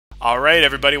Alright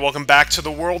everybody, welcome back to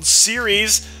the World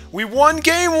Series. We won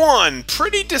Game 1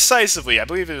 pretty decisively. I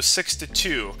believe it was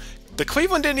 6-2. The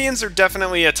Cleveland Indians are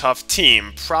definitely a tough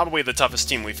team. Probably the toughest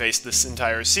team we faced this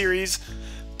entire series.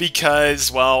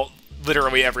 Because, well,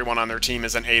 literally everyone on their team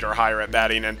is an 8 or higher at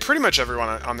batting, and pretty much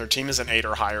everyone on their team is an 8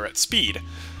 or higher at speed.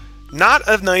 Not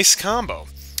a nice combo.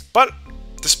 But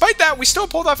despite that, we still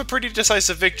pulled off a pretty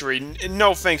decisive victory,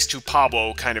 no thanks to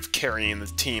Pablo kind of carrying the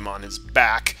team on his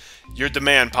back. You're the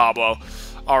man, Pablo.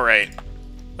 Alright,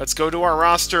 let's go to our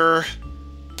roster.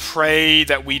 Pray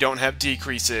that we don't have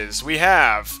decreases. We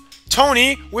have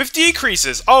Tony with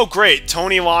decreases. Oh, great.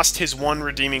 Tony lost his one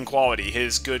redeeming quality,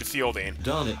 his good fielding.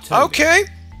 Darn it, Tony. Okay.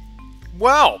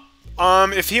 Well,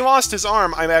 if he lost his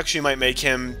arm, I actually might make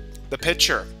him the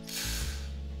pitcher.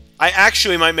 I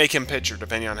actually might make him pitcher,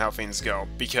 depending on how things go,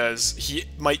 because he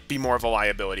might be more of a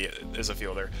liability as a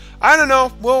fielder. I don't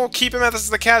know. We'll keep him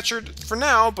as the catcher for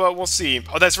now, but we'll see.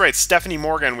 Oh, that's right. Stephanie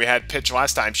Morgan, we had pitch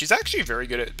last time. She's actually very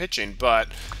good at pitching, but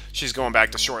she's going back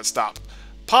to shortstop.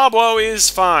 Pablo is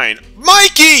fine.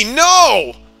 Mikey,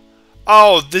 no!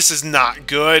 Oh, this is not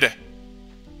good.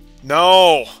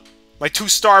 No. My 2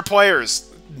 star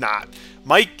players, not.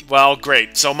 Mike, well,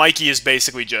 great. So Mikey is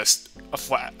basically just a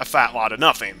fat lot of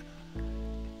nothing.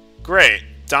 Great.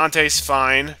 Dante's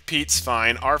fine. Pete's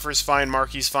fine. Arthur's fine.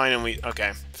 Marky's fine. And we...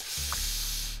 Okay.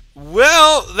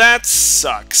 Well, that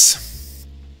sucks.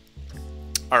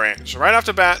 Alright, so right off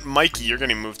the bat, Mikey, you're going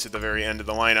to move to the very end of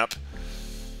the lineup.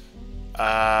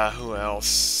 Who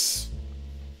else?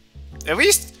 At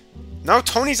least... No,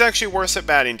 Tony's actually worse at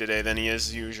batting today than he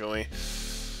is usually.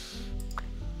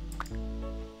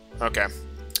 Okay.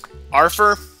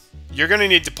 Arthur, you're going to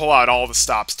need to pull out all the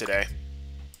stops today.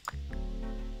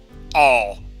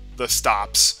 All the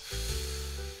stops.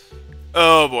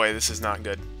 Oh boy, this is not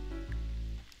good.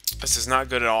 This is not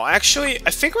good at all. Actually, I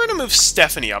think we're going to move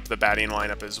Stephanie up the batting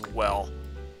lineup as well.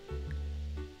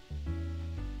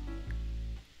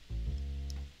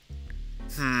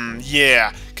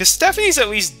 Yeah. Because Stephanie's at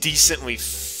least decently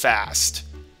fast.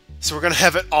 So we're going to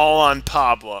have it all on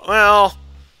Pablo. Well,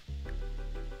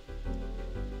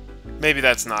 maybe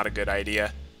that's not a good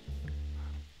idea.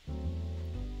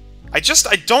 I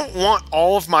don't want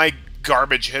all of my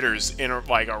garbage hitters in,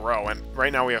 like, a row, and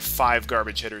right now we have 5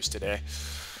 garbage hitters today.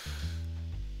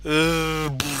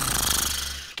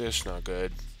 That's not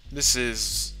good. This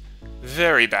is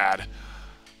very bad.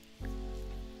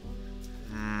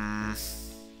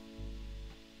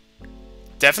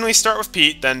 Definitely start with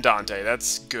Pete, then Dante.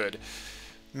 That's good.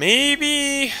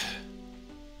 Maybe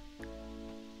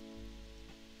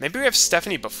we have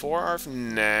Stephanie before Arf?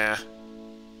 Nah.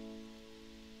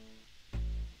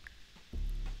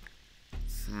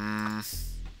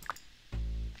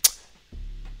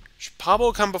 Should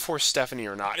Pablo come before Stephanie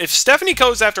or not? If Stephanie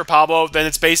goes after Pablo, then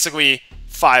it's basically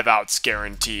 5 outs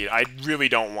guaranteed. I really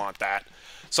don't want that.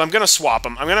 So I'm going to swap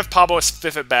him. I'm going to have Pablo as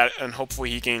 5th at bat, and hopefully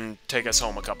he can take us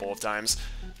home a couple of times.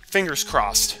 Fingers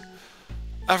crossed.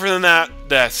 Other than that,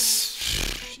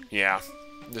 that's... Yeah.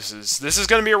 This is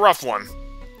going to be a rough one.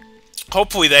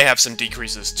 Hopefully they have some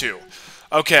decreases too.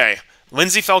 Okay.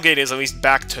 Lindsay Felgate is at least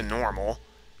back to normal.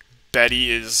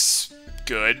 Betty is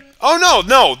good. Oh,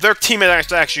 no, their team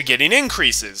is actually getting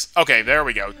increases. Okay, there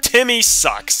we go. Timmy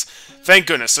sucks. Thank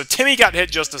goodness. So Timmy got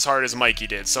hit just as hard as Mikey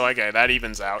did. So, okay, that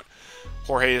evens out.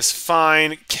 Jorge is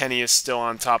fine. Kenny is still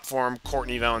on top form.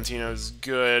 Courtney Valentino is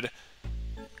good.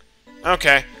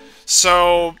 Okay,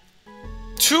 so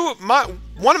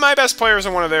one of my best players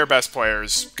and one of their best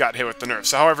players got hit with the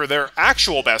nerfs. However, their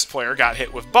actual best player got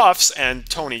hit with buffs, and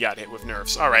Tony got hit with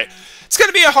nerfs. Alright, it's going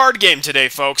to be a hard game today,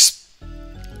 folks.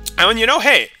 And, you know,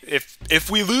 hey, if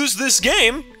we lose this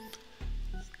game,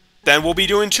 then we'll be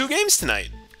doing 2 games tonight.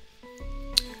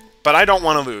 But I don't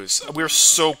want to lose. We're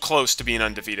so close to being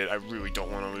undefeated. I really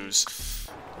don't want to lose.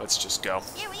 Let's just go.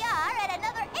 Here we are at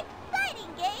another exciting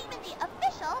game in the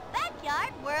official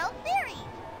Backyard World Series.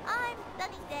 I'm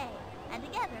Sunny Day, and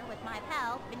together with my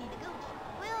pal, Vinny the Gooch,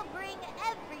 we'll bring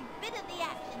every bit of the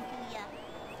action to ya.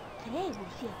 Today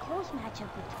we'll see a close matchup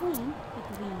between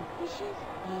the Green Fishes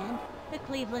and the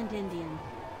Cleveland Indians.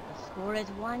 The score is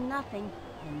 1-0,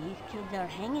 and these kids are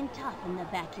hanging tough in the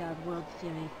Backyard World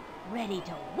Series, ready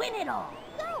to win it all.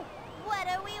 So, what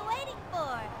are we waiting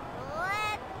for?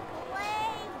 Let's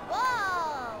play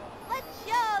ball! Let's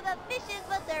show the Fishes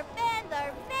what their fans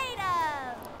are made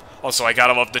of! Also, I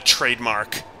gotta love the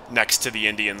trademark next to the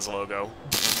Indians logo.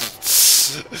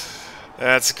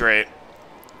 That's great.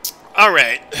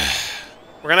 Alright.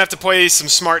 We're gonna have to play some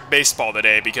smart baseball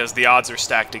today because the odds are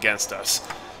stacked against us.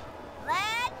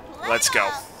 Let's go.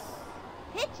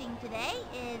 Pitching today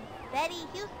is Betty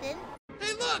Houston.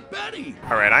 Hey, look! look, Betty!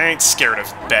 Alright, I ain't scared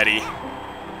of Betty.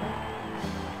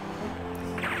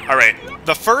 Alright,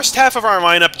 the first half of our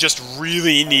lineup just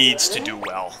really needs to do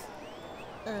well.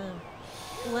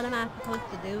 What am I supposed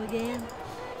to do again?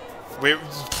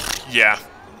 Yeah.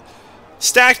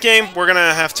 Stacked game, we're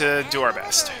gonna have to do our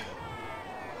best.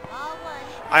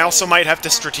 I also might have to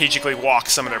strategically walk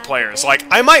some of their players. Like,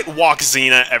 I might walk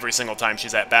Xena every single time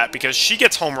she's at bat, because she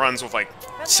gets home runs with, like,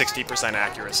 60%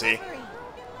 accuracy.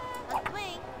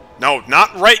 No,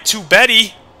 not right to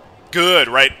Betty! Good,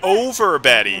 right over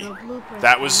Betty.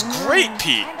 That was great,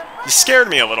 Pete. You scared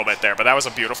me a little bit there, but that was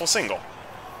a beautiful single.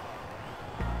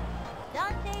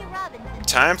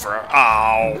 Time for...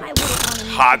 Oh!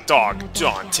 Hot dog,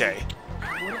 Dante.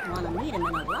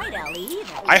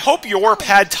 I hope your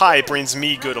pad thai brings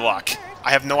me good luck.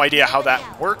 I have no idea how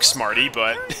that works, Marty,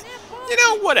 but... You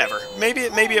know, whatever. Maybe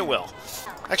it will.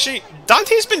 Actually,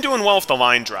 Dante's been doing well with the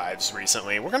line drives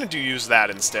recently. We're gonna use that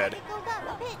instead.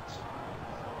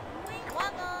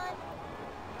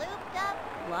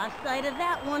 Lost sight of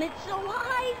that one, it's so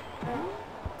high.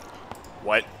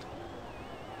 What?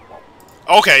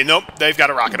 Okay, nope, they've got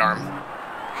a rocket arm.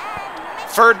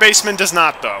 Third baseman does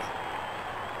not, though.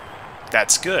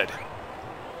 That's good.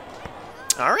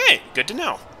 Alright, good to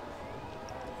know.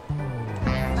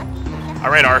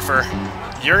 Alright, Arthur.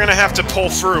 You're gonna have to pull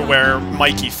through where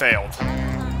Mikey failed.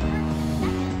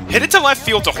 Hit it to left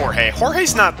field to Jorge.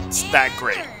 Jorge's not that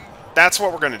great. That's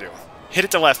what we're gonna do. Hit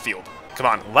it to left field. Come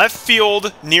on, left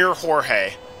field near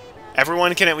Jorge.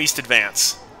 Everyone can at least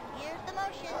advance.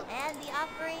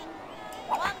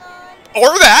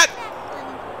 Or that!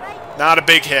 Not a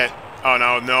big hit. Oh,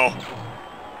 no, no.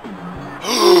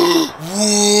 Woohoo!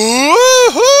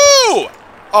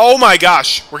 Oh my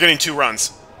gosh, we're getting 2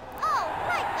 runs.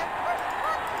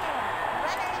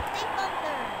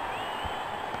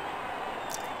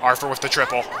 Arthur with the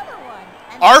triple.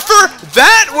 Arthur,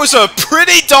 that was a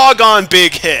pretty doggone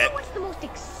big hit. What's the most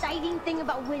exciting thing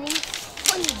about winning?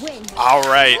 When you win. All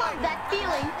right. That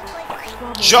feeling.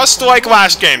 Just like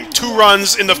last game, 2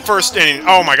 runs in the first inning.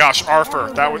 Oh my gosh,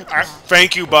 Arthur, that was...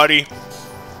 thank you, buddy. As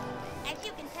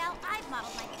you can tell, I've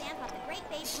modeled my stance off the great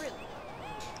Babe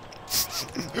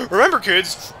Ruth. Remember,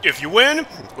 kids, if you win,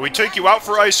 we take you out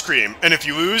for ice cream. And if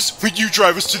you lose, would you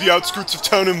drive us to the outskirts of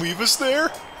town and leave us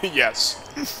there? Yes.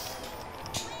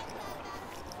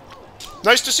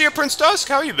 Nice to see you, Prince Dusk.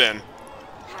 How you been?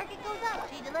 Target goes up,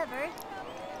 she delivers.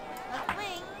 A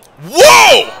swing.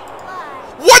 Whoa!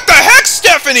 What the heck,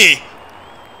 Stephanie?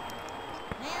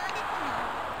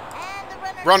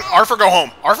 Run, Arthur, go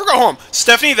home. Arthur, go home.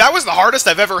 Stephanie, that was the hardest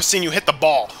I've ever seen you hit the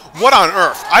ball. What on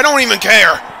earth? I don't even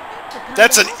care.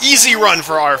 That's an easy run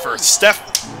for Arthur.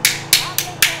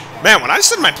 Man, when I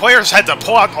said my players had to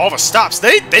pull out all the stops,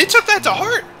 they took that to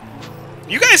heart.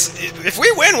 You guys, if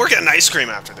we win, we're getting ice cream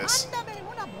after this.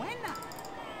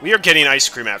 We are getting ice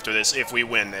cream after this if we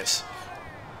win this.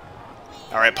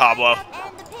 All right, Pablo.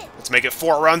 Let's make it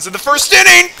 4 runs in the first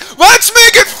inning! Let's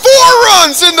make it 4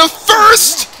 runs in the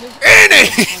first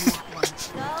inning!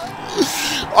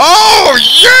 Oh,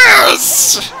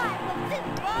 yes!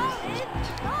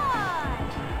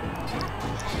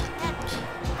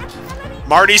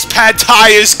 Marty's pad thai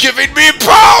is giving me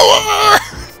power!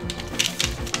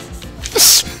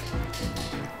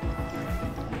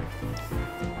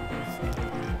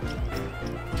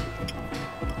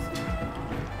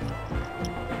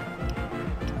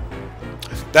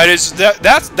 That is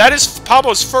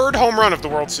Pablo's 3rd home run of the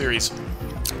World Series.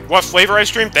 What flavor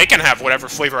ice cream? They can have whatever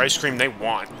flavor ice cream they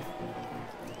want.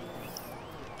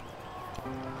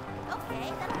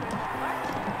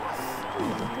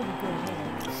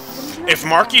 If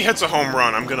Marky hits a home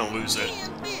run, I'm gonna lose it.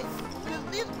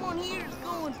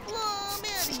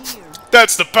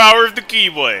 That's the power of the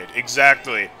Keyblade.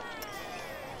 Exactly.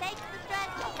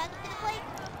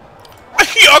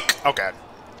 Yuck! Okay.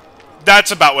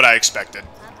 That's about what I expected.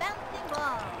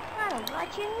 Gotta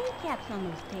watch your kneecaps on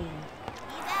those tails.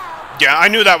 Yeah, I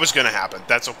knew that was gonna happen.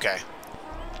 That's okay.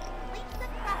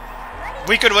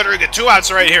 We could literally get 2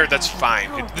 outs right here. That's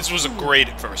fine. This was a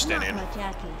great first inning.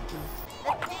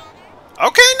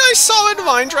 Okay, nice solid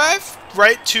line drive.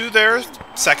 Right to their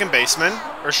second baseman,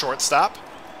 or shortstop.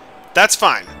 That's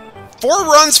fine. 4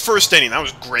 runs first inning. That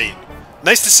was great.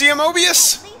 Nice to see you,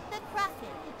 Mobius.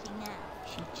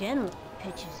 She generally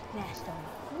pitches fast on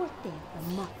the 4th day of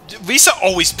the month. Lisa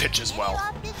always pitches well.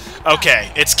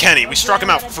 Okay, it's Kenny. We struck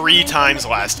him out 3 times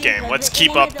last game. Let's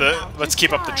keep up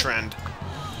the trend.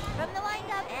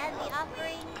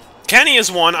 Kenny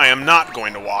is one I am not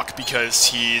going to walk because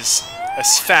he's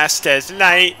as fast as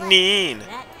lightning.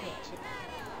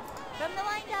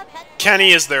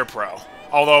 Kenny is their pro.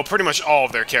 Although pretty much all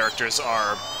of their characters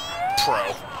are pro.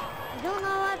 I don't know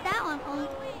about that one, Pony.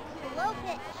 Low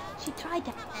pitch. She tried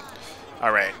to.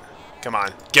 Alright. Come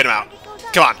on. Get him out.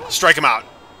 Come on. Strike him out.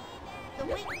 The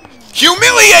wing.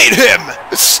 Humiliate him! Follow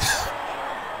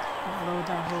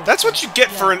the hope. That's what you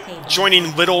get for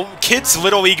joining kids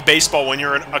Little League Baseball when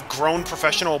you're a grown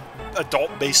professional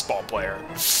adult baseball player.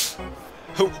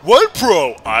 What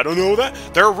pro? I don't know that.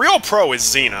 Their real pro is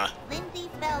Xena. Lindsay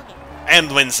Felgen.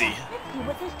 And Lindsay. Let's see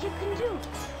what this kid can do.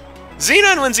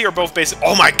 Xena and Lindsay are both basic.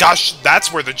 Oh my gosh,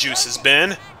 that's where the juice has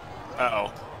been. Uh-oh.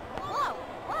 Whoa.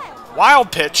 Wild.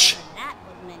 Wild pitch. That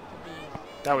was meant to be.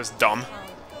 That was dumb.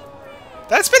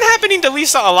 That's been happening to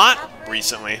Lisa a lot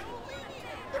recently.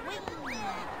 The wing.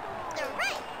 The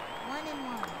right.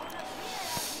 1-1.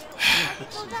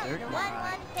 The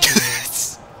 1-1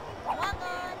 pitch. Walk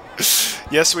on.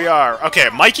 Yes, we are. Okay,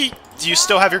 Mikey, do you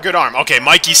still have your good arm? Okay,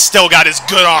 Mikey's still got his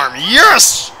good arm.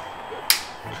 Yes!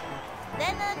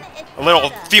 A little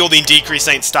fielding decrease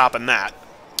ain't stopping that.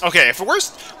 Okay, if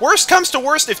worst comes to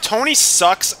worst, if Tony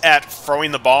sucks at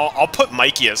throwing the ball, I'll put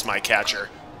Mikey as my catcher.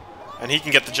 And he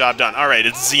can get the job done. Alright,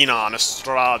 it's Xenon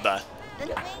Estrada. The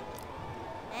swing.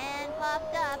 And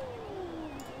popped up.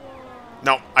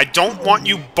 No, I don't want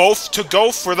you both to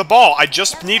go for the ball. I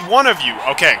just need one of you.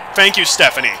 Okay, thank you,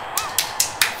 Stephanie.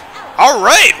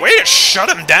 Alright, way to shut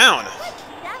him down.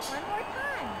 That one more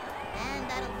time. And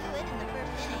that'll do it in the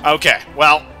first inning. Okay,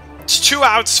 well, it's 2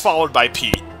 outs followed by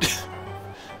Pete.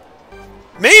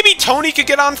 Maybe Tony could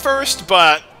get on first,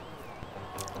 but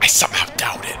I somehow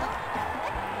doubt it.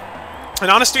 And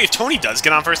honestly, if Tony does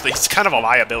get on first, he's kind of a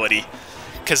liability,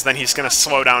 because then he's going to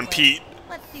slow down Pete.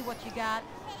 Let's see what you got.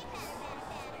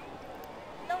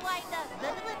 The windup. The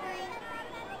delivery.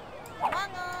 Swung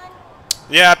on.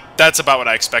 Yeah, that's about what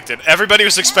I expected. Everybody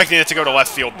was expecting it to go to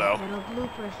left field, though. Little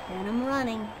blooper, send him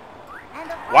running. And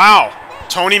a Wow,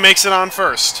 Tony makes it on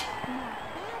first.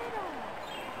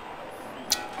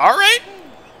 Alright.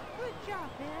 good job,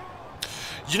 man.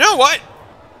 You know what?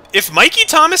 If Mikey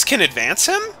Thomas can advance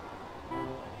him,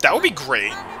 that would be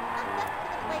great.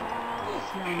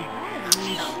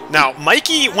 Now,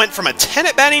 Mikey went from a 10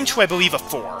 at batting to, I believe, a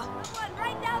 4.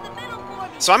 Right down the middle for me.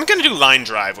 So I'm going to do line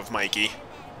drive with Mikey.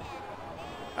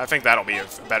 I think that'll be a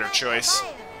better choice.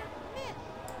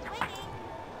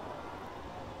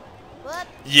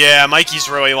 Yeah, Mikey's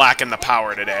really lacking the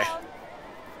power today.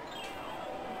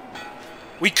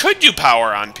 We could do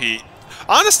power on Pete.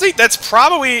 Honestly, that's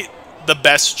probably the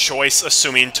best choice,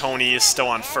 assuming Tony is still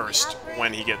on first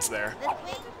when he gets there.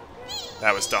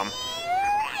 That was dumb.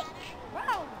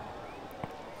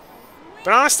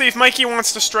 But honestly, if Mikey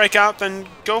wants to strike out, then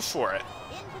go for it.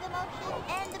 Into the motion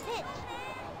and the pitch.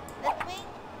 The swing.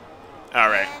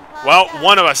 Alright. Well,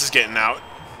 one of us is getting out.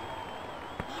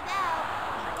 He's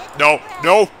out. He hits No, the ground.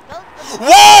 no. Goes for the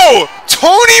Whoa!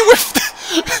 Tony with the...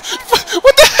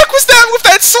 What the heck was that with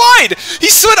that slide? He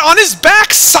slid on his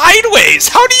back sideways.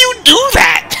 How do you do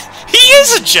that? He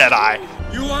is a Jedi.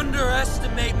 You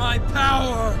underestimate my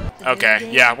power! Okay,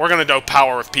 yeah, we're gonna do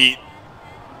power with Pete.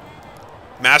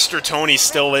 Master Tony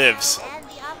still lives. and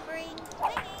the offering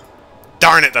swinging.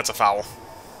 Darn it, that's a foul.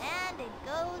 And it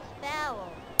goes foul.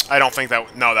 I don't think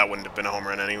that... No, that wouldn't have been a home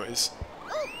run anyways.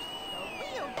 Oops, the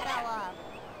wheel fell off.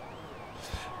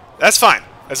 That's fine.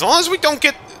 As long as we don't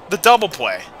get the double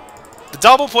play. The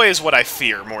double play is what I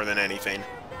fear more than anything. Here's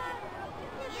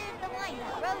the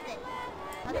windup. Throws it.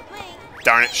 On the swing.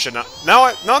 Darn it, should not...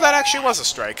 No, no, that actually was a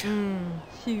strike.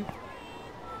 Shoot.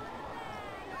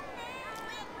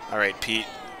 Alright, Pete.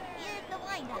 Here's the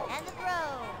windup and the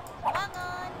throw. Swung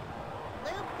on.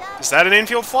 Looped up. Is that an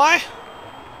infield fly? He's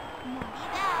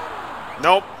out.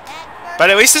 Nope. At But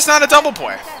at least it's not a double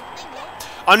play. first. Single.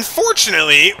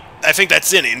 Unfortunately, I think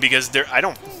that's inning because there... I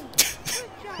don't... Dante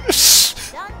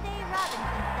Robinson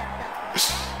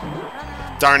steps up.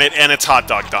 Runner on Darn it, and it's hot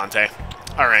dog Dante.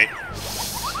 Alright.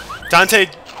 Dante,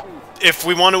 if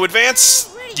we want to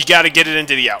advance, you gotta get it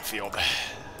into the outfield.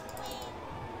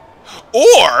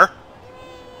 Or...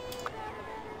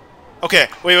 Okay,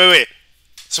 wait.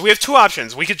 So we have 2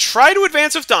 options. We could try to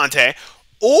advance with Dante,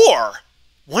 or...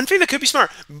 One thing that could be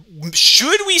smart,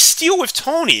 should we steal with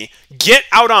Tony, get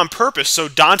out on purpose so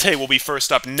Dante will be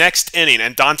first up next inning,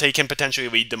 and Dante can potentially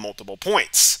lead to multiple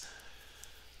points?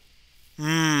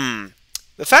 The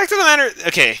fact of the matter...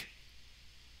 Okay.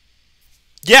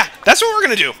 Yeah, that's what we're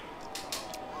going to do.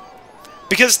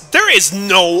 Because there is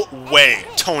no way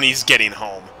Tony's getting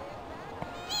home.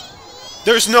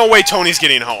 There's no way Tony's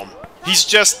getting home. He's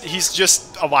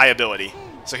just a liability.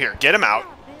 So here, get him out.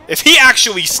 If he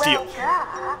actually steals...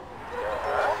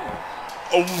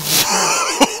 Oh.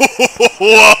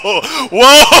 Whoa!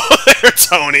 Whoa there,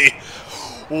 Tony!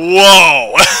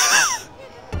 Whoa!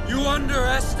 You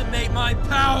underestimate my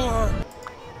power!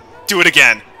 Do it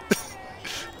again.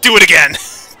 Do it again.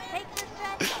 Take the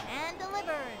stretch and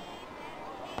deliver.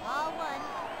 Ball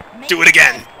one. Do it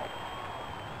again.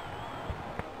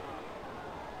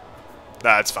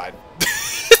 That's fine.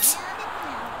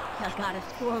 I gotta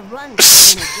score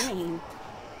runs in a game.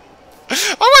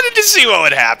 I wanted to see what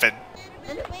would happen.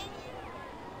 The swing.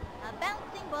 A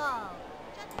bouncing ball.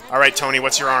 Alright, Tony,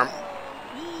 what's your arm?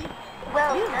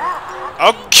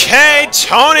 Okay,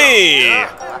 Tony!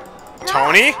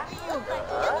 Tony?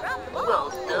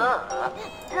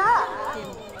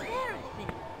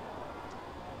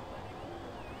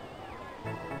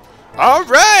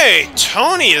 Alright!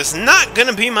 Tony is not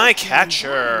gonna be my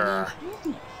catcher.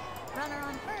 Runner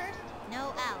on first.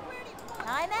 No out.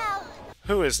 Time out.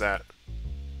 Who is that?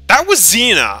 That was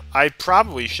Xena! I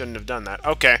probably shouldn't have done that.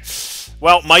 Okay.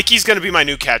 Well, Mikey's gonna be my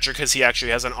new catcher because he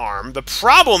actually has an arm. The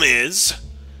problem is...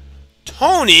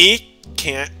 Tony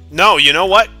can't... No, you know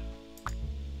what?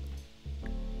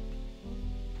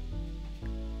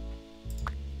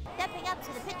 Stepping up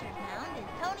to the pitcher's mound is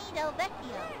Tony Del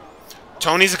Vecchio.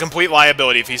 Tony's a complete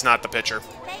liability if he's not the pitcher.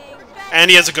 Takes the stretch.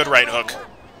 And he has a good right hook. A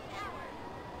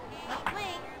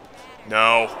swing.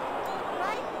 No.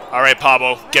 Right. Alright,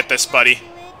 Pablo. Get this, buddy.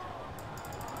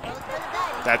 Goes for the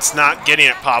dive. That's not getting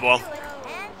it, Pablo. And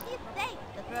she's safe.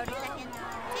 The throw to second.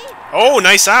 Deep. Oh,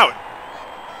 nice out.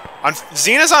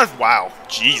 Xena's on... Wow.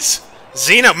 Jeez.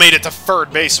 Xena made it to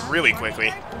third base really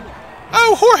quickly.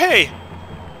 Oh, Jorge!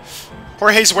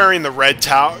 Jorge's wearing the red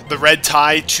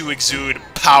tie to exude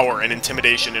power and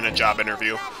intimidation in a job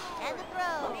interview. And the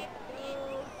throw.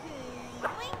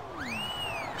 Swing.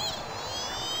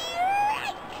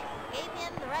 Gave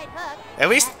him the right hook. At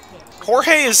least,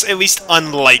 Jorge is at least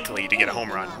unlikely to get a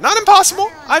home run. Not impossible.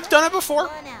 I've done it before.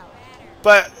 One out.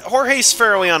 But Jorge's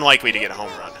fairly unlikely to get a home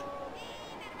run.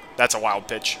 That's a wild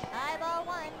pitch. High ball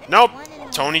one. Nope. One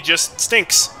and Tony just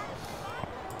stinks.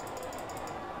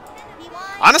 he won.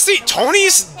 Honestly,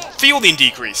 Tony's fielding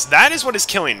decrease. That is what is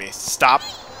killing me. Stop.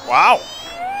 Wow.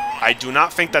 I do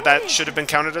not think that that should have been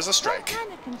counted as a strike.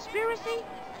 Kind of conspiracy?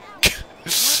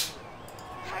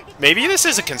 Maybe this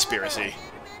is a conspiracy.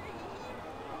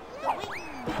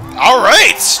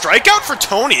 Alright, strikeout for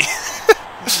Tony. Blow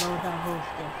the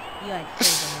hostess. You had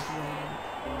Silver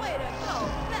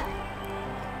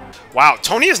as Wow,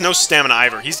 Tony has no stamina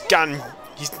either. He's gotten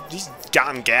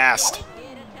gassed.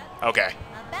 Okay. A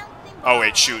bouncing Oh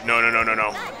wait, shoot. No.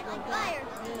 fire.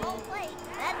 Home plate.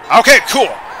 That's it. Okay, cool.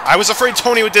 I was afraid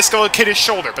Tony would dislocate his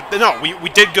shoulder, but no, we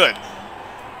did good.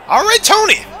 Alright,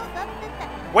 Tony. Goes up to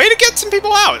second. Way to get some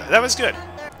people out. That was good.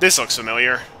 This looks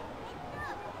familiar.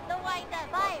 The white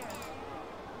fires.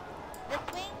 The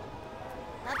swing.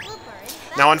 A blooper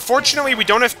inside. Now, unfortunately, we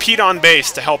don't have Pete on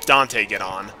base to help Dante get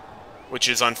on, which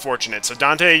is unfortunate. So,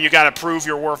 Dante, you gotta prove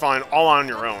your worth all on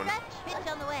your own. Pitch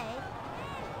on the way.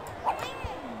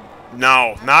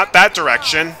 No, not that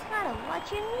direction. Gotta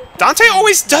watch your knee. Dante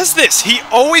always does this. He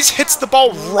always hits the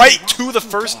ball right to the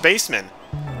first baseman.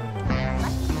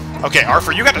 Okay,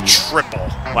 Arthur, you got a triple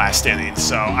last inning,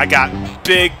 so I got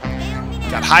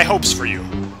high hopes for you.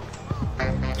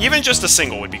 Even just a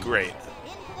single would be great. Into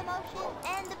the motion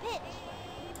and the pitch.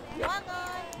 Walk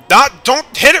on.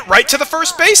 Don't hit it right to the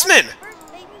first baseman.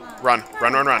 First baseline. Run.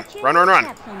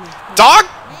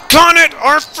 Doggone it,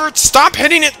 Arthur! Stop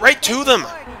hitting it right to them.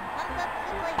 Gordon comes up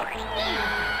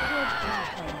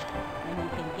to the plate. And you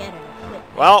can get it a quick.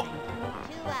 Well, 2 out.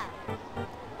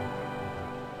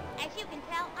 As you can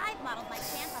tell, I've modeled my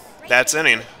stance off the great that's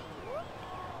inning.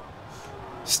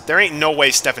 There ain't no way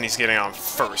Stephanie's getting on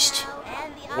first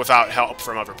and the without help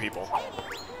from other people. And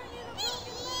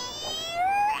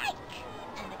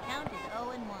the count is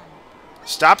 0-1.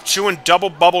 Stop chewing double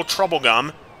bubble trouble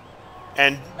gum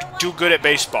and do good at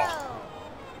baseball.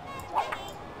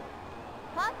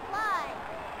 Pop fly.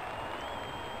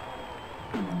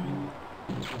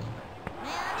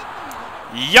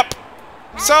 Yep.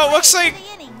 So it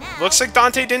looks like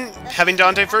Dante having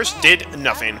Dante first did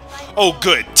nothing. Oh,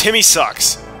 good. Timmy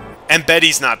sucks, and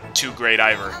Betty's not too great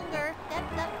either. Unger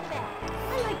steps up to bat.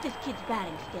 I like this kid's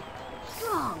batting stick.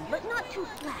 Strong, but not too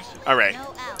flashy. All right.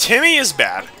 Timmy is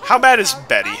bad. How bad is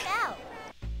Betty? Find out.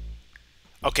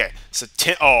 Okay, so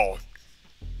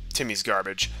Timmy's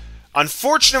garbage.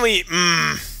 Unfortunately,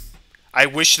 I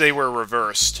wish they were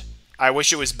reversed. I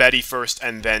wish it was Betty first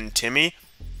and then Timmy.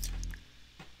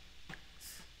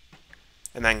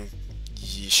 And then,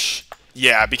 yeesh.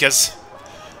 Yeah, because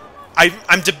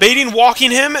I'm debating walking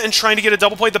him and trying to get a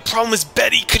double play. The problem is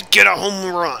Betty could get a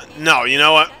home run. No, you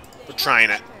know what? We're trying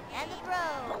it. And the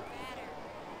throw.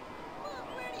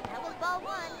 That was ball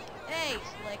one. Hey,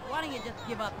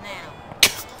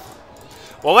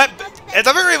 Well, at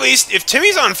the very least, if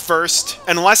Timmy's on first,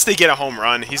 unless they get a home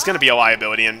run, he's going to be a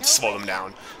liability and slow them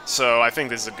down. So I think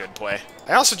this is a good play.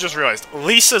 I also just realized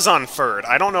Lisa's on third.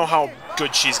 I don't know how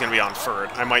good she's going to be on third.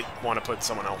 I might want to put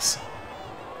someone else.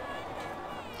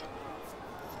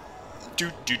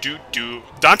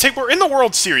 Dante, we're in the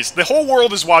World Series. The whole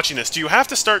world is watching this. Do you have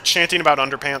to start chanting about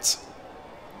underpants?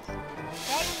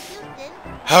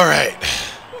 Alright.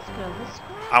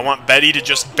 I want Betty to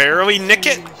just barely nick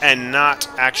it and not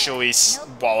actually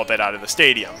wallop it out of the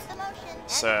stadium.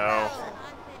 So...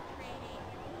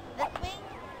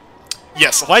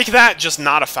 yes, like that, just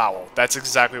not a foul. That's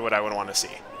exactly what I would want to see.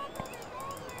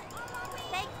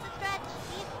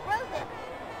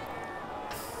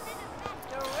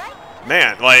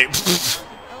 Man, like...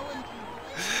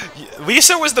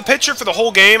 Lisa was the pitcher for the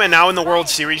whole game, and now in the World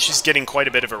Series, she's getting quite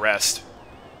a bit of a rest.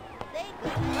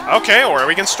 Okay, or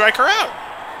we can strike her out.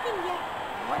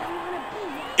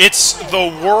 It's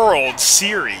the World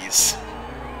Series.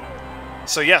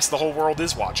 So yes, the whole world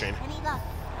is watching.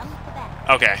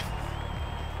 Okay.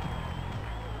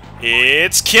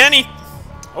 It's Kenny.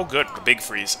 Oh good, the big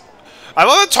freeze. I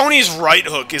love that Tony's right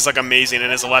hook is like amazing,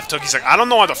 and his left hook, he's like, I don't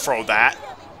know how to throw that.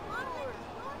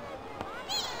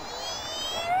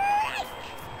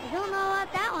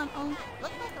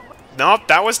 Nope,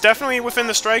 that was definitely within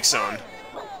the strike zone.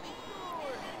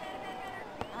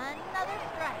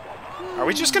 Are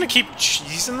we just gonna keep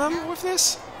cheesing them with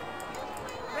this?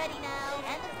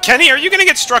 Kenny, are you gonna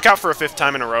get struck out for a 5th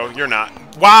time in a row? You're not.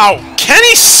 Wow,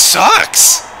 Kenny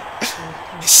sucks!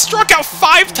 He struck out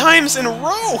 5 times in a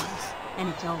row! And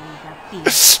it's always a big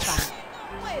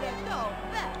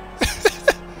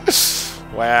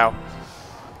Wow.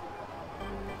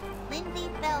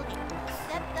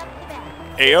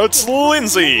 Hey, it's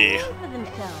Lindsay!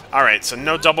 Alright, so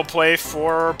no double play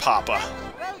for Papa.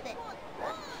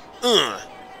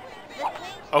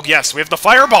 Oh yes, we have the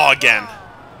fireball again!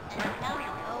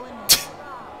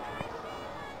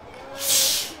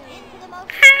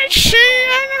 I see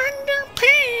an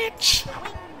underpitch!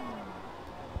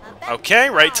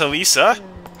 Okay, right to Lisa.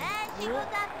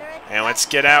 And let's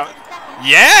get out.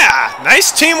 Yeah!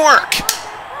 Nice teamwork!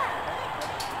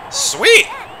 Sweet!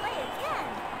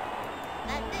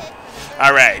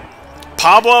 Alright.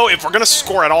 Pablo, if we're gonna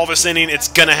score at all this inning, it's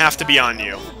gonna have to be on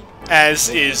you. As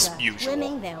is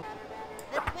usual.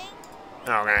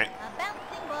 Alright.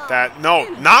 No,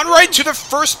 not right to the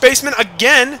first baseman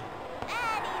again!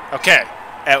 Okay,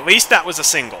 at least that was a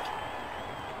single.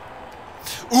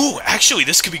 Ooh, actually,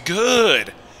 this could be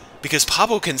good! Because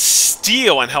Pablo can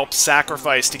steal and help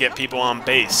sacrifice to get people on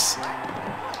base.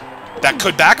 That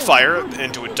could backfire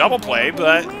into a double play,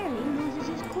 but...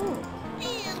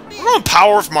 we're going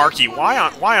power of Marky. Why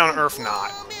on earth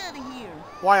not?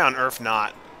 Why on earth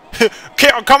not?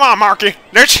 Come on, Marky.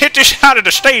 Let's hit this out of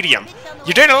the stadium.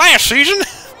 You did it last season.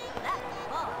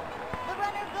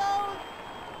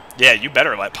 Yeah, you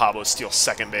better let Pablo steal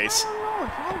second base.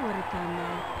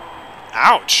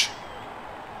 Ouch.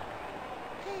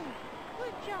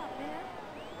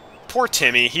 Poor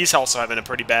Timmy. He's also having a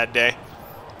pretty bad day.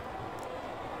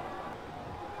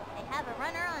 They have a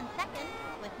runner on second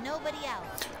with nobody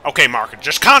out. Okay, Marky,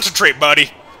 just concentrate,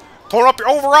 buddy. Pull up your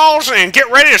overalls and get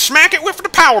ready to smack it with the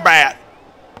power bat.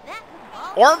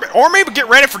 Or maybe get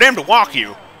ready for them to walk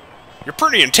you. You're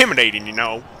pretty intimidating, you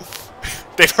know.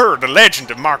 They've heard the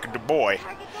legend of Marky the Boy,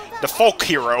 the folk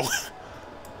hero.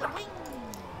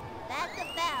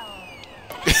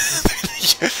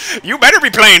 You better be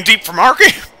playing deep for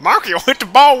Marky. Marky will hit the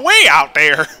ball way out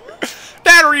there.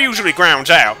 That usually grounds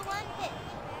out.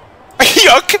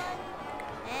 Yuck!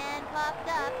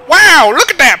 Wow, look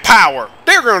at that power!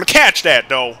 They're going to catch that,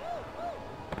 though.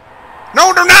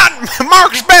 No, they're not!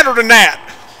 Mark's better than that!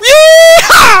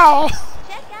 Yeehaw!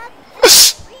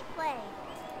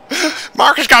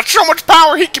 Mark has got so much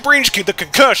power he brings the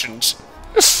concussions.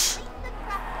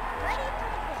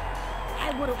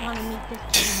 I wouldn't want to meet this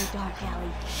kid in the dark alley.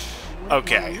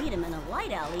 Okay. Meet him in a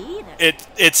light alley either.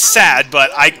 It's sad,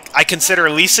 but I consider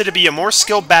Lisa to be a more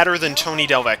skilled batter than Tony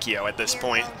Del Vecchio at this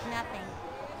point.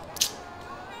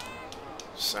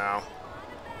 So,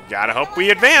 gotta hope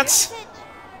we advance.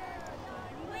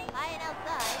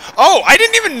 Oh, I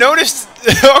didn't even notice.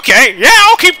 Okay, yeah,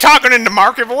 I'll keep talking in the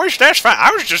Marky voice. That's fine.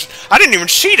 I didn't even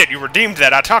see that you redeemed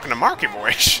that I talk in the Marky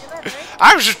voice.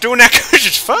 I was just doing that because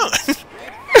it's fun.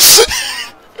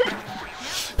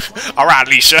 All right,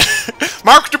 Lisa.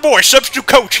 Mark the Boy, substitute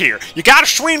coach here. You gotta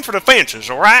swing for the fences,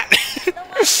 all right?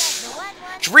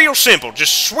 It's real simple.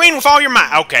 Just swing with all your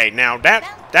might. Okay, now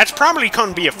that's probably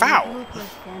gonna be a foul.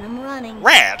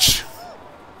 Rats.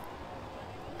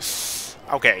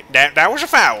 Okay, that was a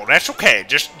foul. That's okay.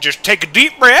 Just take a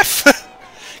deep breath.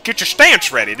 Get your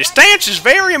stance ready. The stance is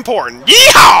very important.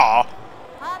 Yeehaw!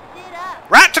 Popped it up.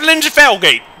 Right to Lindsay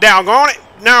Felgate. Doggone it.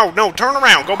 No, turn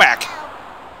around. Go back.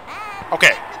 And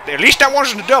Okay, at least that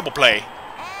wasn't a double play.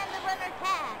 and the runner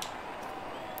tagged.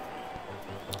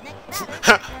 Next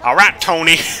batter. All right,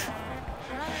 Tony.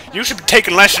 You should be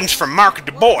taking lessons from Mark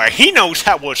DeBoer. He knows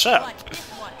what's up. Watch this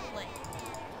one play.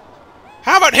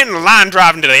 How about hitting the line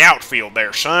drive into the outfield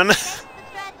there, son? The stretch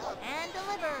and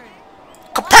delivered.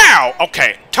 Kapow!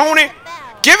 Okay, Tony,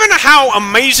 given how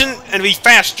amazing and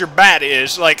fast your bat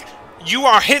is, like, you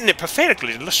are hitting it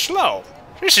pathetically slow.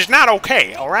 This is not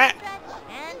okay, alright? Stretch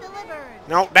and delivered.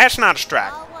 No, that's not a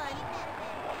strike. Ball one.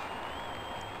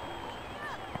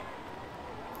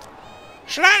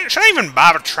 Should I even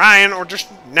bother trying, or just...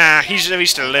 Nah, he's at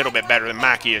least a little bit better than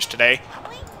Mikey is today.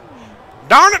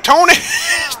 Darn it, Tony!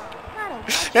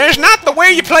 That's not the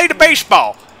way you play the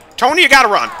baseball. Tony, you gotta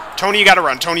run. Tony, you gotta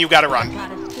run. Tony, you gotta run.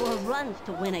 Gotta score runs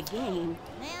to win a game.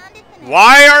 And it's an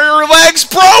Why are your legs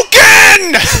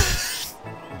broken?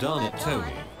 Darn it,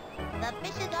 Tony. The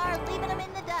fishes are leaving them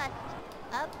in the dust.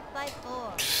 Up by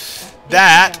 4.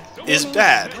 That is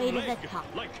bad. Way to the top.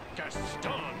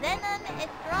 Zenon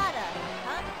Estrada.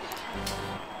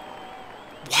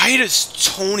 Why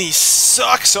does Tony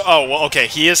suck so... Oh, well, okay,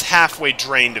 he is halfway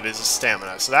drained of his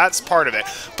stamina, so that's part of it.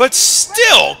 But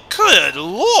still, good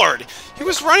lord! He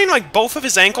was running like both of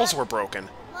his ankles were broken.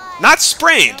 Not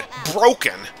sprained,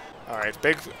 broken. Alright,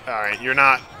 Alright, you're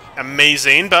not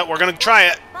amazing, but we're gonna try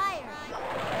it. Fire.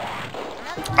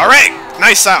 Alright,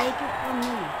 nice Take out. it from me.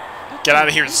 Get out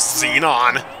of here,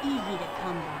 Xenon. Easy to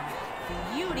come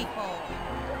by. Beautiful.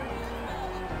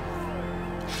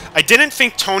 I didn't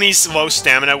think Tony's low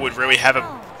stamina would really have a...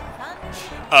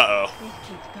 Uh-oh. This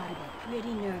kid's gotta be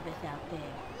pretty nervous out there.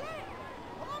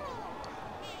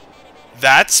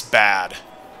 That's bad.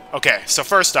 Okay, so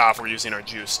first off, we're using our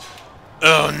juice.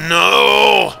 Oh,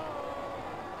 no!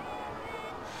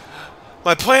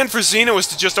 My plan for Xena was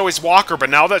to just always walk her, but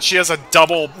now that she has a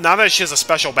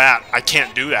special bat, I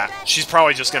can't do that. She's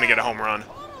probably just gonna get a home run.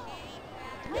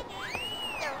 They're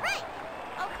right.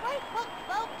 A right hook,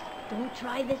 folks. Don't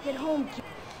try this at home, kid.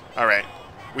 Alright.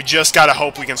 We just gotta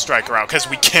hope we can strike her out, because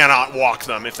we cannot walk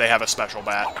them if they have a special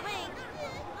bat. Swing.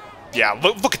 Yeah,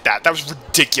 look at that. That was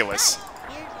ridiculous.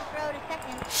 Here's the throw to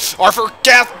second. Arthur,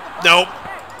 Gath! Nope.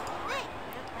 Swing.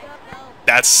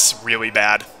 That's really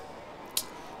bad.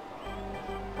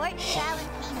 Courtney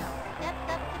Valentino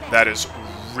steps up to bat. That is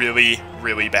really,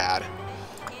 really bad.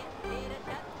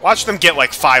 Watch them get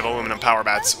like 5 aluminum power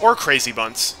bats, or crazy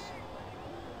bunts.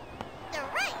 They're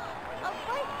right. A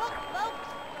right hook, folks.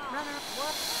 Runner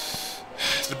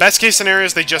whoop. The best case scenario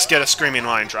is they just get a screaming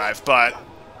line drive, but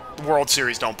the World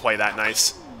Series don't play that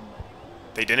nice.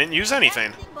 They didn't use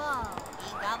anything. Bouncing ball.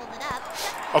 He gobbled it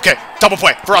up. Okay, double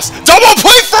play for us. Double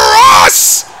play for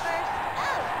us! First out.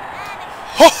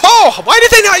 Ho ho! Why did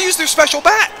they not use their special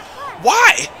bat?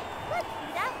 Why? Let's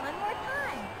see that one more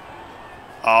time.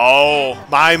 Oh,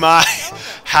 my.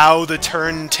 How the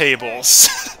turntables.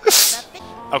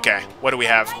 Okay, what do we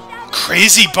have?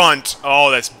 Crazy bunt.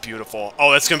 Oh, that's beautiful.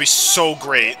 Oh, that's going to be so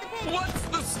great. What's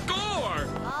the score?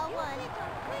 Ball one.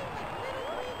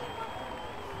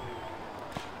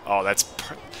 Oh,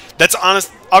 that's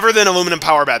honest. Other than aluminum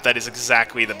power bat, that is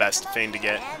exactly the best thing to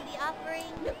get. And the offering.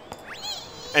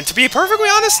 And to be perfectly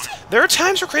honest, there are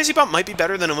times where Crazy Bunt might be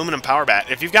better than Aluminum Power Bat.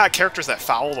 If you've got characters that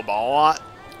foul the ball a lot,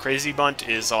 Crazy Bunt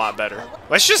is a lot better.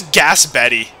 Let's just gas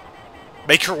Betty.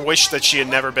 Make her wish that she had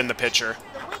never been the pitcher.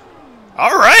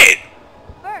 Alright!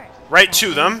 First. Right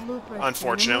to them,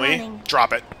 unfortunately.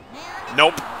 Drop it.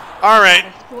 Nope. Alright.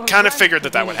 Kind of figured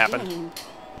that would happen.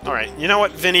 Alright, you know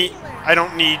what, Vinny? I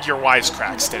don't need your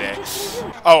wisecracks today.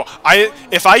 Oh,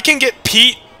 if I can get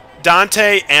Pete,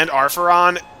 Dante, and Arthur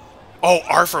on... Oh,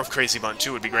 Arthur of Crazy Bunt,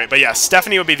 too, would be great. But yeah,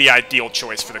 Stephanie would be the ideal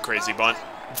choice for the Crazy Bunt.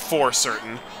 For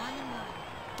certain.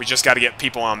 We just got to get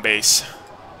people on base.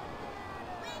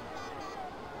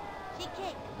 She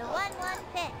kicked the 1-1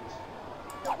 pitch.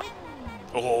 The wing.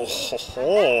 Oh, ho,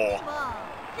 ho.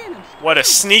 Ball. What a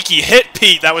sneaky hit,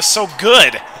 Pete. That was so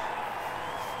good.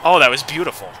 Oh, that was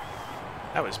beautiful.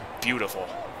 That was beautiful.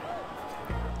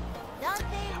 Dante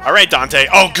All right, Dante.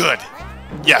 Oh, good.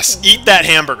 Yes, eat that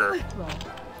hamburger.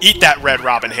 Eat that Red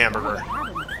Robin hamburger.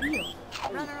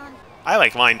 runner on. I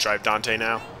like line drive Dante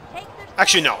now. Takes the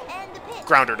Actually, no. and the pitch.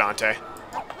 Grounder Dante. A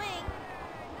swing.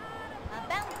 A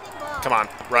bouncing ball. Come on.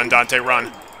 Run, Dante, run.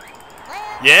 Land.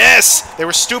 Yes! They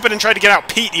were stupid and tried to get out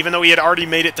Pete, even though he had already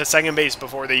made it to second base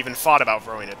before they even thought about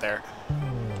throwing it there.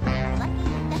 Lucky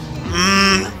Stephanie.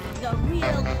 Mmm. The real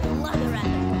slugger at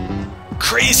the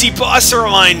Crazy bus or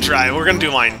line drive? We're gonna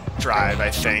do line drive, I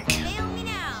think. Nail me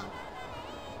now.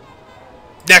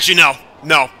 Actually, no.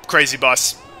 No. Crazy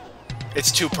bus. It's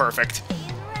too perfect. He is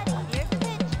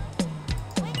ready.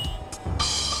 Here's the pitch.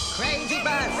 Crazy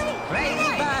bus,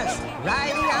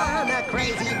 riding on a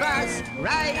crazy bus,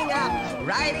 riding up,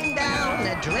 riding down,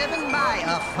 driven by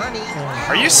a funny clown.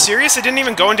 Are you serious? It didn't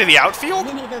even go into the outfield?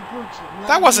 Winnie the Pooh.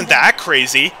 That wasn't that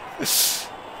crazy.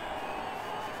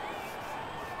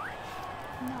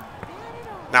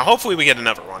 Now, hopefully we get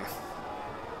another one.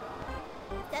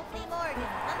 Stephanie Morgan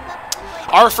comes up to the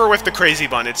plate. Arthur with the crazy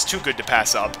bun. It's too good to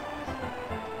pass up.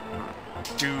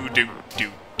 Do do do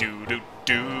do do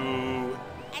do.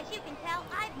 As you can tell,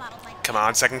 I've modeled my Come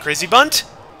on, second crazy bunt.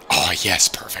 Oh yes,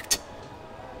 perfect.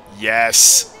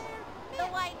 Yes. the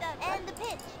wind-up and the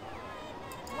pitch.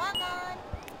 Walk on.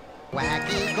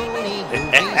 Wacky goony,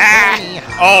 goony,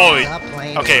 Oh, the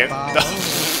plane okay. balloon.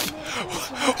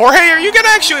 Jorge, are you gonna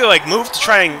actually like move to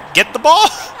try and get the ball?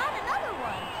 Got another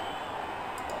one.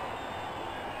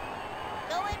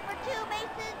 Going for 2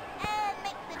 bases and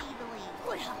makes it easily.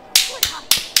 And a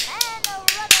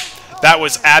runner scores. That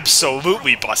was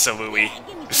absolutely Bussa-Louie.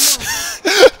 Give me some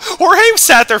more. Jorge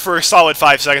sat there for a solid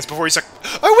 5 seconds before he's like,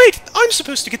 oh wait, I'm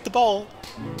supposed to get the ball.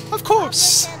 Of course.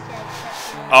 Sanchez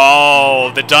steps in.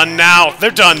 Oh, they're done now. They're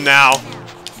done now.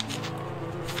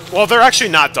 Well, they're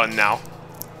actually not done now.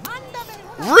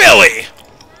 Really?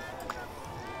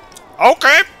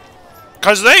 Okay.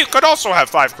 Because they could also have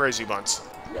 5 crazy bunts.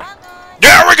 Walk on.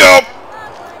 There we go!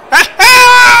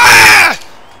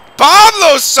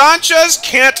 Pablo Sanchez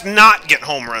can't not get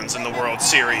home runs in the World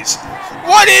Series.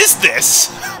 What is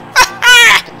this?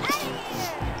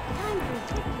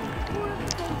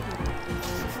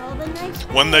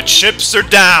 When the chips are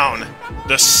down,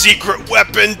 the secret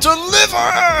weapon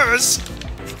delivers!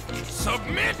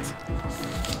 Submit!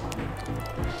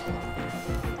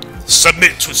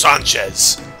 Submit to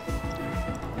Sanchez.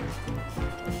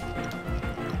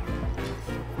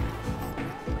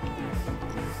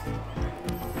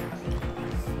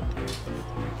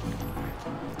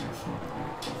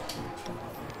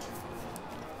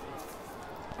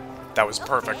 That was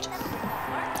perfect.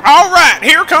 All right,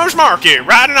 here comes Marky,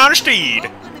 riding on a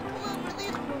steed.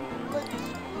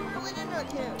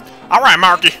 All right,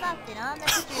 Marky.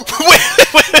 Wait.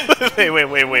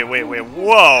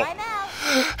 Whoa.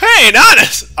 Hey,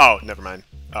 Adonis! Oh, never mind.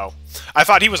 Oh. I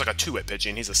thought he was like a 2 at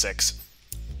pitching. He's a 6.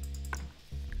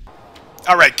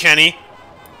 Alright, Kenny.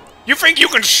 You think you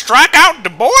can strike out the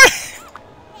boy?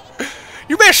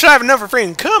 You best have another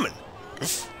thing coming.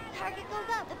 Target goes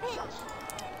out the pitch.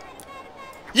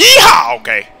 Yeehaw!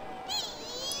 Okay.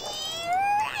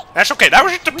 That's okay. That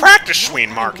was just a practice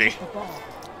swing, Marky.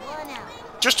 1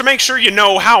 out. Just to make sure you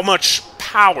know how much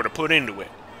power to put into it.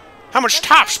 How much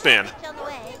top spin. Pitch on the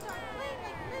way.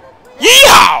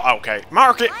 Yeehaw! Okay,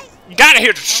 Marky, you gotta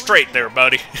hit it straight there,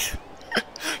 buddy.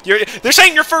 This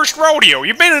ain't your first rodeo.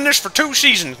 You've been in this for 2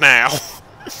 seasons now.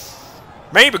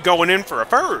 Maybe going in for a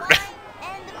 3rd.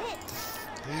 And the pitch.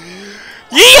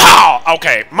 Yeehaw!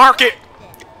 Okay, Marky,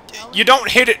 you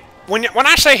don't hit it when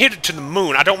I say hit it to the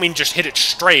moon. I don't mean just hit it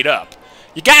straight up.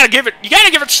 You gotta give it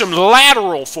some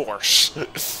lateral force. Into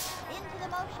the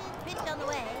motion. Pitch on the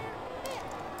way.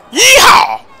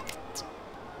 Yeehaw!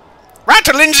 Right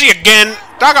to Lindsay again.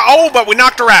 Oh, but we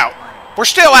knocked her out. We're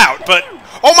still out, but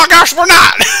oh my gosh, we're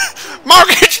not. Mark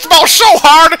hits the ball so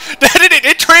hard that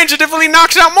it transitively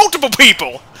knocks out multiple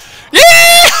people.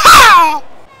 Yeehaw!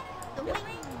 The wing.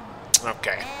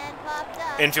 Okay. And popped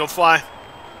up. Infield fly.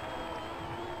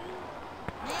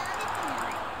 Man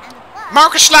and the fly.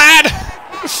 Marcus slide.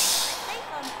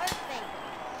 Safe on first base.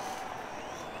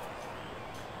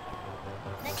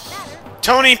 Next batter.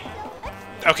 Tony.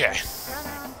 Okay. Runner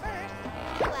on first.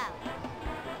 2 out.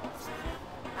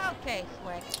 Okay,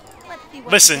 Slick. Let's see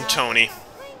what Listen, you got. Tony.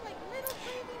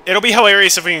 It'll be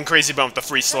hilarious if we can crazy bump the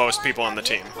 3 slowest people on the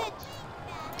team.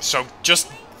 So just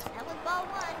That was ball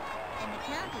 1, and the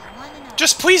count is 1-0.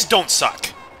 Just please don't suck.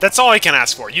 That's all I can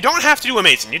ask for. You don't have to do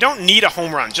amazing. You don't need a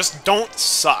home run. Just don't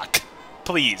suck.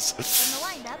 Please. From the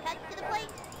windup, heads to the plate.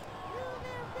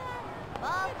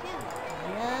 Ball 2.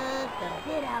 Just a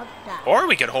bit outside. Or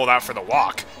we could hold out for the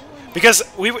walk. Because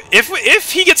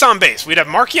if he gets on base, we'd have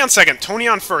Marky on second, Tony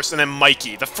on first, and then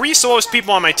Mikey. The 3 slowest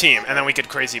people on my team, and then we could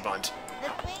crazy bunt. The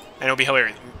swing, And it'll be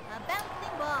hilarious. a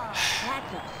bouncing ball.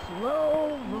 That's a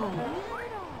slow roll.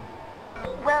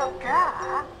 Well,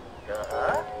 duh.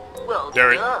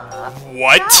 There.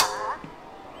 What?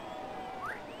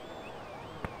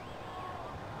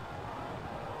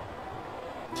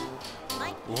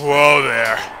 Whoa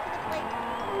there.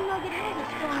 Nugget has a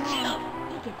strong arm.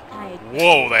 He gets tired.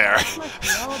 Whoa there. Must be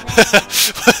all that.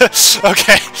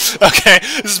 Okay, okay.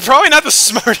 This is probably not the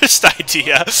smartest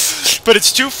idea, but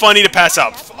it's too funny to pass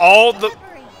up. All the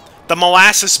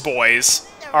molasses boys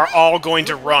are all going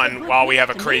to run while we have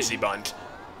a crazy bunt.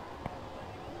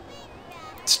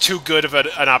 It's too good of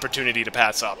an opportunity to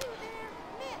pass up.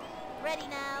 Ready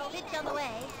now. Pitch on the way.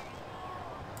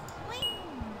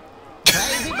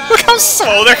 Look how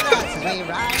slow they're... We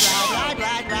ride.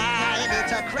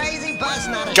 It's a crazy bus,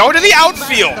 not a Go to the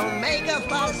outfield! Don't make a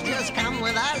fuss, just come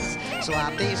with us.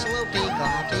 Swappy, swoopy,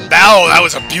 coffee. Oh, that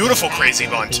was a beautiful crazy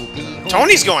bunt.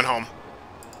 Tony's going home.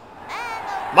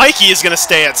 Mikey is going to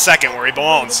stay at second where he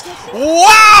belongs.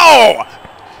 Wow!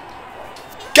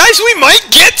 Guys, we might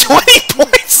get 20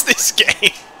 points this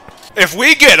game. If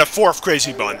we get a fourth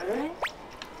crazy bunt.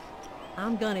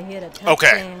 I'm gonna hit a touchdown.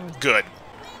 Okay, good.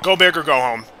 Go big or go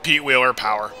home. Pete Wheeler,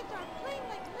 power.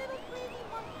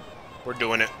 We're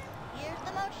doing it. Here's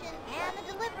the motion and the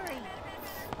delivery.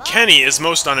 Kenny is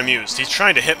most unamused. He's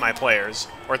trying to hit my players.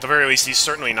 Or at the very least, he's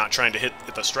certainly not trying to hit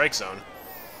the strike zone.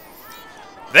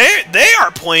 They are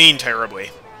playing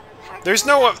terribly. There's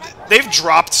no... They've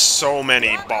dropped so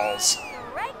many balls.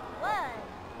 Strike one.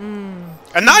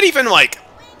 And not even, like,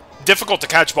 difficult to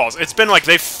catch balls. It's been like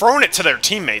they've thrown it to their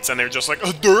teammates, and they're just like,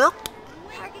 derp.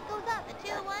 Target goes up. The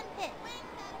 2-1 pitch.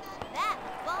 That's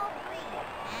ball 3.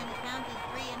 And the count is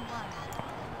 3-1.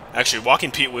 Actually,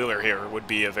 walking Pete Wheeler here would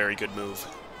be a very good move.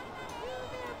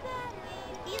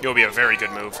 It would be a very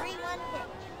good move. 3-1 pitch.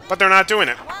 But they're not doing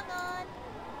it. Swung on.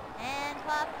 And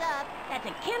popped up. That's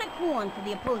a can of corn for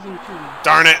the opposing team.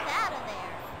 Darn it. Out of there.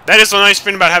 That is the nice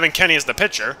thing about having Kenny as the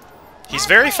pitcher. He's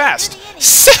very fast.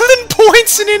 7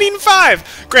 points in inning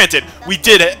 5! Granted, we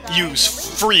did use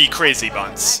free crazy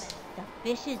bunts. The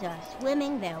fishes are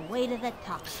swimming their way to the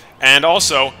top. And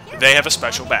also, they have a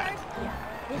special bat.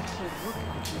 This kid looks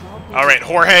like he's all big. Alright,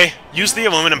 Jorge, use the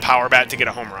aluminum power bat to get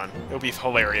a home run. It'll be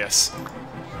hilarious. Target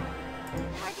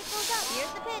goes up.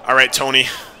 Here's the pitch. Alright, Tony.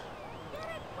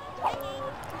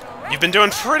 You've been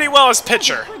doing pretty well as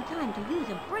pitcher. Good time to use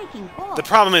a breaking ball. The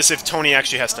problem is if Tony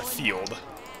actually has to field.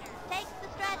 Takes the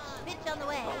stretch. Pitch on the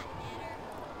way.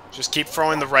 Just keep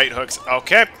throwing the right hooks.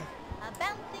 Okay. A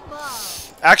bouncing ball.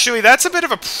 Actually, that's a bit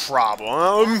of a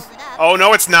problem. Oh,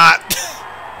 no, it's not.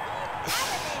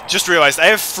 Just realized I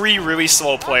have 3 really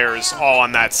slow players all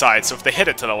on that side, so if they hit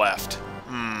it to the left...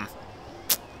 Time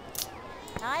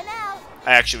out.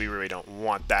 I actually really don't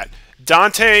want that.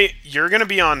 Dante, you're going to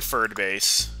be on third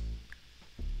base.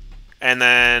 And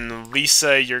then,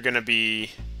 Lisa, you're going to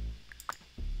be...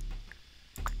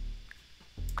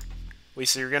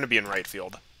 Lisa, you're going to be in right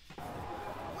field.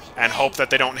 And hope that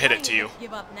they don't hit it to you.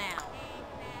 Give up now.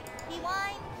 He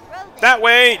winds. Throws it. That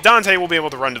way, Dante will be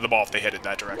able to run to the ball if they hit it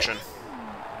that direction.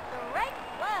 Strike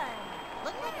one.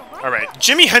 Looks like a Alright,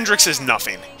 Jimi Hendrix is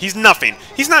nothing. He's nothing.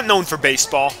 He's not known for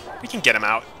baseball. We can get him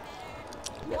out.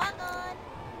 swung on.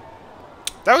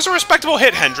 That was a respectable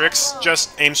hit, Hendrix.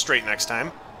 Just aim straight next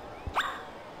time.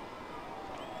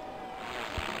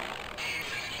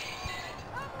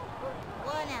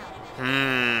 One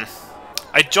out.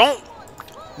 I don't...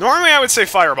 Normally I would say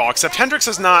Fireball, except Hendrix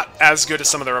is not as good as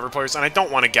some of their other players, and I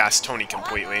don't want to gas Tony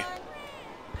completely. A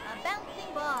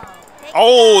bouncing ball. Take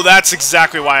Oh, that's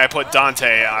exactly why I put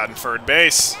Dante on third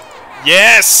base.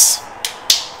 Yes!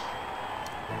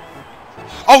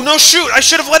 Oh, no, shoot! I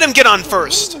should have let him get on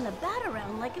first! Waving the bat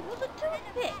around like it was a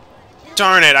toothpick.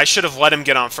 Darn it, I should have let him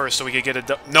get on first so we could get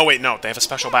a... No, wait, no, they have a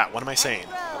special bat. What am I saying?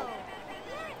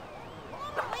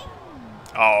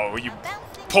 Oh, you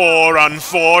poor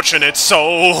unfortunate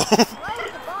soul.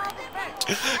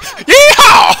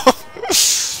 Yeehaw!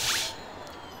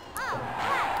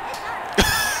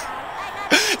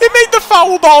 It made the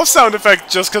foul ball sound effect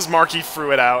just because Marky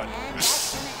threw it out.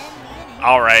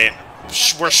 Alright.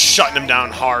 We're shutting him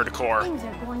down hardcore. Things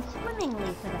are going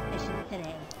swimmingly for the fishes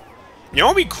today. You know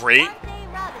what would be great?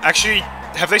 Actually,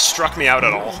 have they struck me out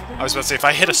at all? I was about to say, if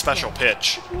I hit a special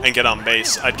pitch and get on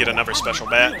base, I'd get another special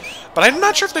bat. But I'm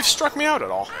not sure if they've struck me out at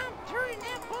all. Turning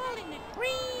that ball into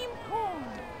cream corn.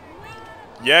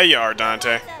 Yeah, you are,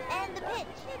 Dante. And the pitch.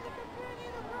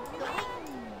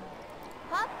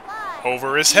 Pop fly.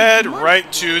 Over his head,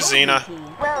 right to Xena.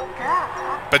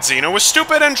 But Xena was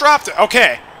stupid and dropped it.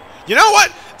 Okay. You know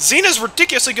what? Xena's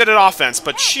ridiculously good at offense,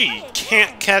 but she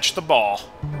can't catch the ball.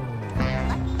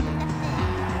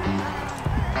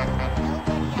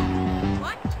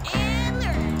 Watch and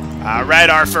learn.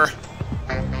 Alright, Arthur. He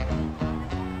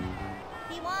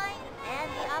winds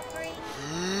and the offering.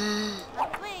 A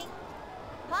swing.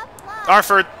 Pop fly.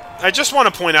 Arthur, I just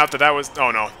want to point out that that was...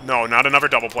 Oh, no. No, not another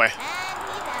double play. And he's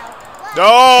out.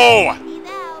 No! He's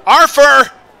out. Arthur!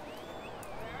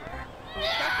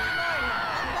 Stephanie Moore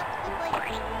comes up to the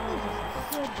plate.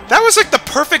 That was like the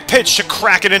perfect pitch to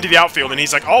crack it into the outfield, and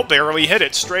he's like, "I'll barely hit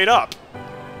it straight up."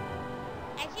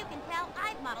 As you can tell,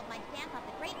 I've modeled my stance off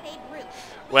the Great Babe Ruth.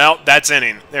 Well, that's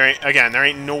inning. There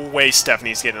ain't no way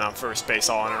Stephanie's getting on first base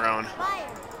all on her own. Fire.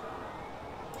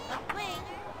 A swing.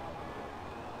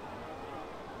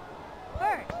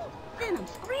 First. Then I'm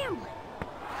scrambling.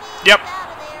 Yep. Out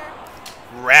of there.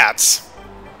 Rats.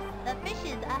 The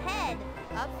fishes ahead.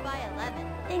 Up by 11.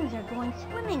 Things are going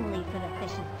swimmingly for the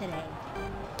fishes today.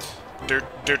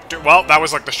 Well, that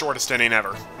was like the shortest inning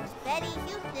ever. Betty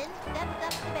Houston steps up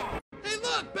to bat. Hey,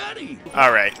 look, Betty!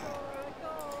 Alright.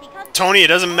 He comes Tony, it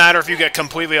doesn't matter if you get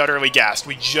completely, utterly gassed.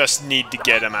 We just need to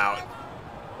get him out.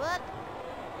 Whoop.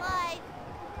 Slide.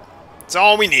 That's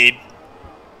all we need.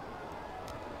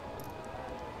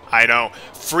 I know.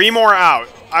 3 more out.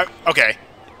 Okay.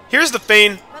 Here's the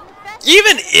thing. From the stretch.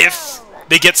 Even if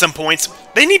they get some points,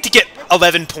 they need to get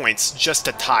 11 points just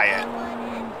to tie it.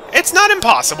 It's not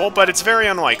impossible, but it's very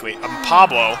unlikely.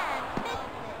 Pablo.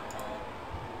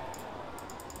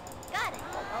 Got it.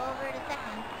 Over to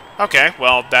second. Okay,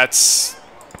 well, that's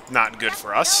not good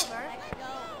for us. Over.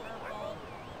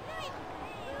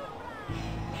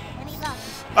 Kenny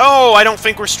Love. Oh, I don't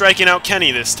think we're striking out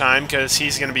Kenny this time, because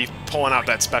he's going to be pulling out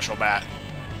that special bat.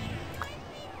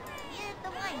 Here's the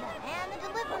windup and the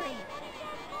delivery.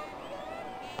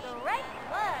 Strike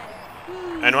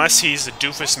one. Unless he's a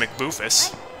doofus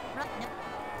McBoofus. Nope.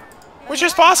 Which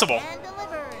is possible. And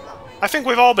delivered. I think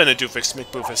we've all been a doofus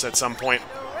McBoofus at some point.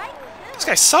 Strike two. This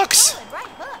guy sucks. Good right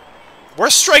hook. We're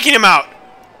striking him out.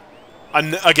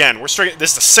 Again, we're striking.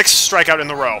 This is the 6th strikeout in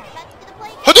the row. Cuts to the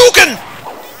plate. Hadouken!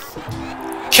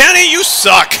 Kenny, you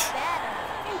suck!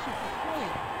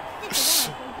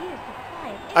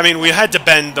 I mean, we had to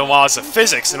bend the laws of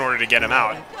physics in order to get him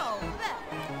out.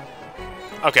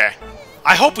 Okay.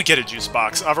 I hope we get a juice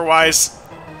box. Otherwise,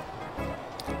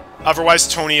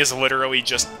 Tony is literally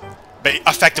just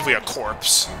effectively a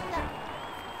corpse.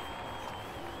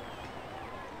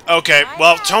 Okay,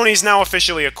 well, Tony's now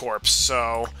officially a corpse,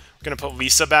 so we're going to put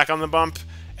Lisa back on the bump,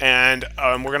 and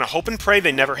we're going to hope and pray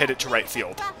they never hit it to right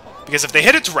field. Because if they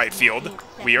hit it to right field,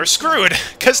 we are screwed,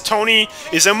 because Tony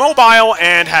is immobile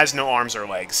and has no arms or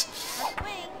legs.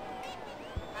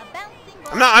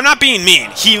 I'm not being mean.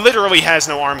 He literally has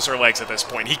no arms or legs at this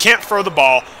point. He can't throw the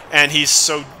ball, and he's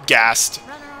so gassed.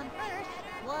 Runner on first.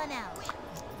 One out.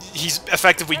 He's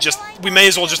effectively just... We may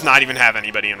as well just not even have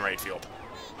anybody in right field.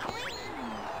 Another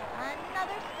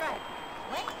strike.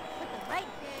 Went with the right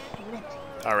lift.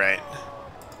 Alright.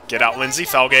 Get out Lindsay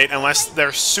Felgate, unless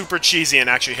they're super cheesy and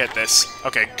actually hit this.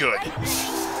 Okay, good.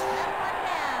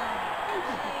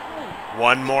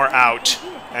 One more out,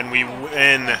 and we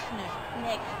win. Next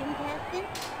contestant,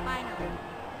 final.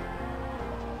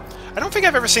 I don't think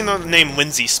I've ever seen the name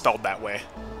Lindsay spelled that way.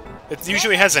 It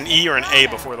usually has an E or an A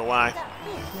before the Y.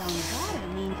 This young daughter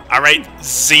means Alright,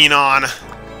 Xenon. The stretch.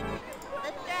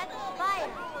 Fire.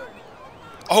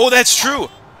 Oh, that's true!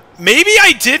 Maybe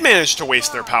I did manage to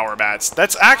waste their power bats.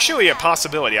 That's actually a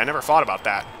possibility. I never thought about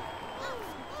that.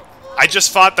 I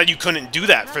just thought that you couldn't do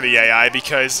that for the AI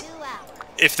because Two out.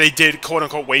 if they did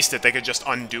quote-unquote waste it, they could just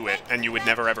undo it and you would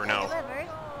never ever know. Delivered.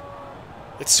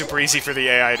 It's super easy for the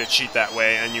AI to cheat that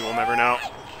way and you will never know.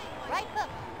 Right hook.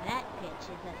 that pitch is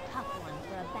a tough one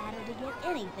for a batter to get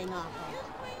anything off of.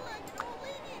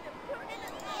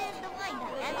 Here's the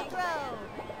windup and the throw.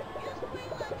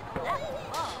 That's the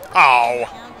ball. Oh,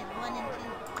 Count is 1 and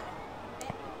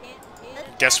 2.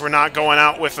 guess we're not going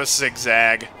out with a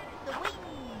zigzag. Swing.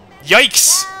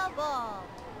 Yikes! Foul ball.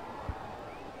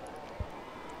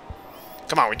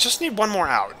 Come on, we just need one more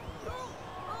out.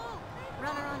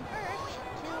 Runner on first.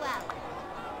 2 out.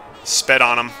 Sped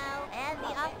on him. Now, and the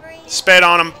offering. Sped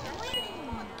on him. Swing.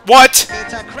 What?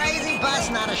 It's a crazy bus,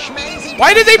 not a schmazy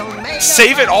Why did bus. they Don't make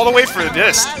save a it all the way fuss, for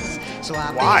this? So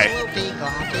I'll be Why? swoopy,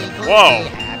 goopy, Whoa. goopy,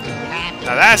 happy, happy,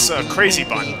 Now that's a crazy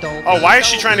bun. Oh, why is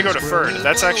she trying to go to third?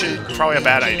 That's actually probably a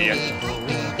bad idea.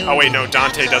 Oh wait, no,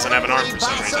 Dante doesn't have an arm for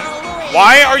some reason.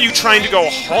 Why are you trying to go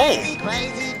home?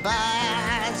 Crazy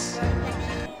bus.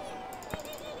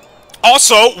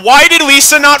 Also, why did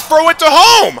Lisa not throw it to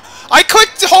home? I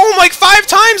clicked home like 5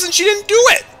 times and she didn't do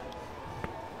it.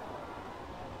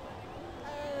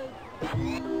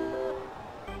 Nina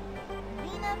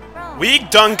Frome. We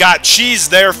done got cheese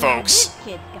there, folks. This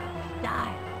kid's got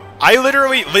style. I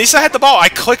literally, Lisa had the ball. I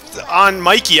clicked on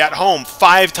Mikey at home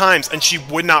 5 times and she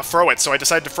would not throw it, so I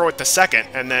decided to throw it to second.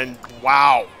 And then,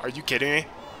 wow, are you kidding me?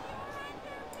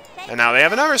 And now they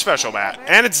have another special bat.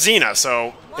 And it's Xena,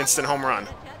 so instant home run.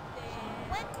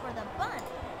 Went for the bunt.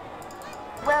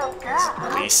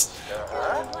 At least.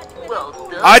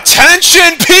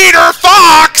 Attention, Peter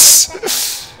Fox!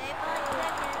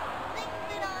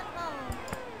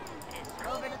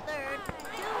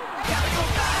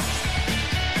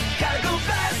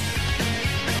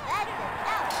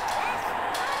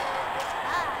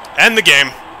 End the game.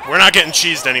 We're not getting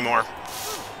cheesed anymore.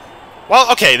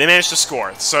 Well, okay, they managed to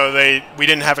score, so we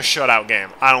didn't have a shutout game.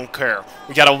 I don't care.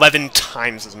 We got 11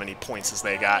 times as many points as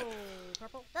they got.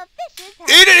 The fishes have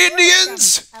Eat it,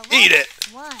 Indians! Eat it!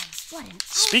 What an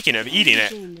Speaking of eating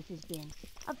it. game this has been.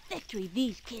 A victory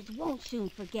these kids won't soon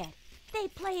forget. They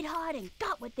played hard and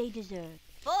got what they deserved.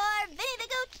 For Vinny the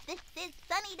Gooch, this is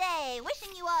Sunny Day,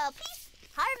 wishing you all peace,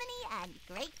 harmony, and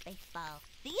great baseball.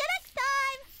 See you next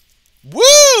time!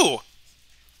 Woo!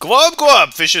 Glub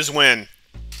glub, fishes win.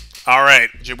 Alright,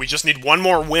 we just need one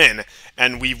more win,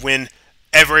 and we win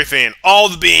everything. All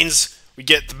the beans. We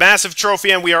get the massive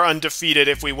trophy, and we are undefeated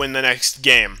if we win the next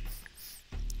game.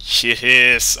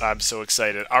 Yes, I'm so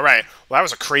excited. Alright, well, that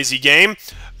was a crazy game.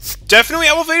 Definitely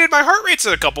elevated my heart rates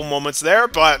at a couple moments there,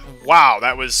 but wow,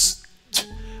 that was...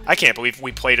 I can't believe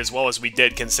we played as well as we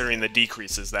did, considering the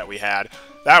decreases that we had.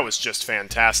 That was just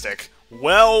fantastic.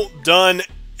 Well done,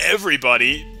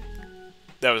 everybody.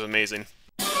 That was amazing.